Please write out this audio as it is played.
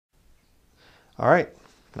All right,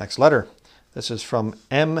 next letter. This is from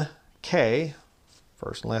MK,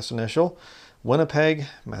 first and last initial, Winnipeg,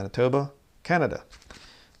 Manitoba, Canada.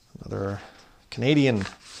 Another Canadian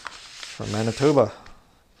from Manitoba.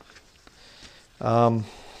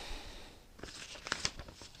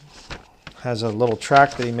 Has a little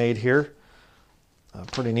tract that he made here. A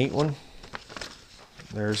pretty neat one.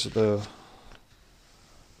 There's the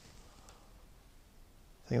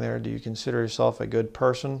thing there. Do you consider yourself a good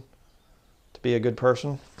person? To be a good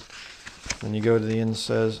person? When you go to the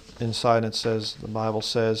inside, it says, the Bible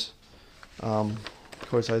says, of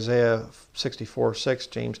course, Isaiah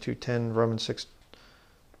 64:6, James 2:10, Romans 6.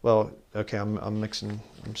 Well, okay, I'm mixing.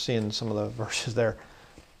 I'm seeing some of the verses there.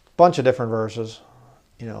 Bunch of different verses.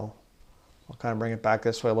 You know, I'll kind of bring it back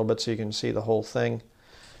this way a little bit so you can see the whole thing.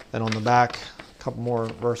 Then on the back, a couple more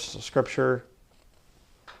verses of scripture.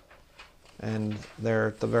 And there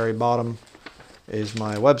at the very bottom is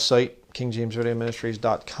my website,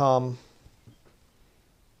 KingJamesVideoMinistries.com.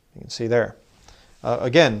 You can see there.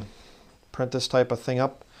 Again, print this type of thing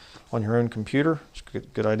up on your own computer. It's a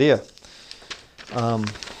good idea. But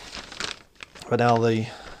now the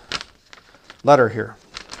letter here.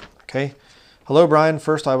 Okay. Hello, Brian.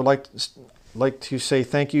 First, I would like to say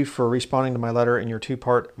thank you for responding to my letter in your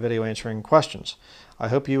two-part video answering questions. I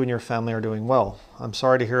hope you and your family are doing well. I'm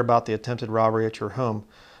sorry to hear about the attempted robbery at your home.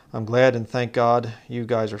 I'm glad and thank God you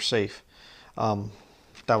guys are safe.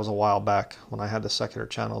 That was a while back when I had the secular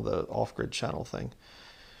channel, the off-grid channel thing.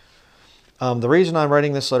 The reason I'm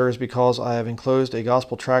writing this letter is because I have enclosed a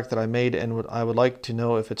gospel tract that I made, and I would like to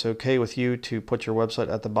know if it's okay with you to put your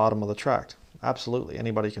website at the bottom of the tract. Absolutely,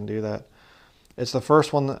 anybody can do that. It's the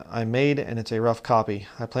first one that I made, and it's a rough copy.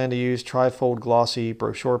 I plan to use trifold glossy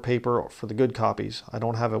brochure paper for the good copies. I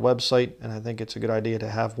don't have a website, and I think it's a good idea to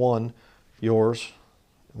have one, yours,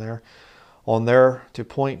 there, on there to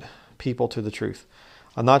point people to the truth.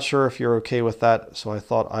 I'm not sure if you're okay with that, so I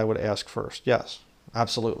thought I would ask first. Yes,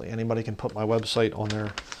 absolutely. Anybody can put my website on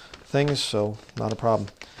their things, so not a problem.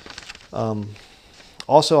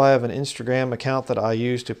 Also, I have an Instagram account that I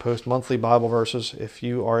use to post monthly Bible verses. If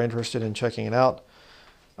you are interested in checking it out,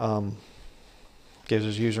 gives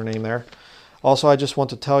his username there. Also, I just want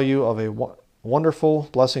to tell you of a wonderful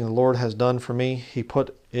blessing the Lord has done for me. He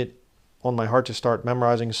put it on my heart to start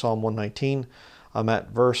memorizing Psalm 119. I'm at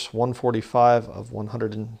verse 145 of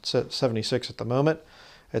 176 at the moment.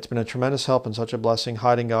 It's been a tremendous help and such a blessing,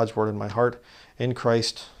 hiding God's word in my heart. In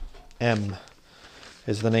Christ, M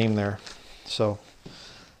is the name there. So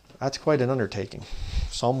that's quite an undertaking.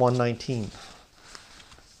 Psalm 119.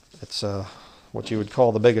 It's what you would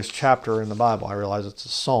call the biggest chapter in the Bible. I realize it's a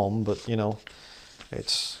psalm, but you know,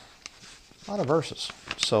 it's a lot of verses.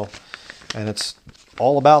 So, and it's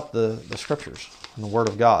all about the scriptures and the Word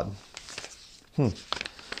of God.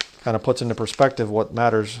 Kind of puts into perspective what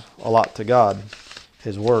matters a lot to God,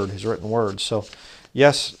 His Word, His written Word. So,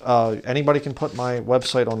 yes, anybody can put my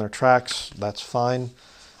website on their tracts. That's fine.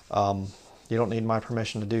 You don't need my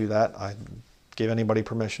permission to do that. I give anybody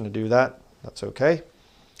permission to do that. That's okay.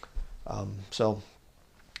 So,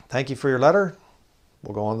 thank you for your letter.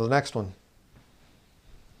 We'll go on to the next one.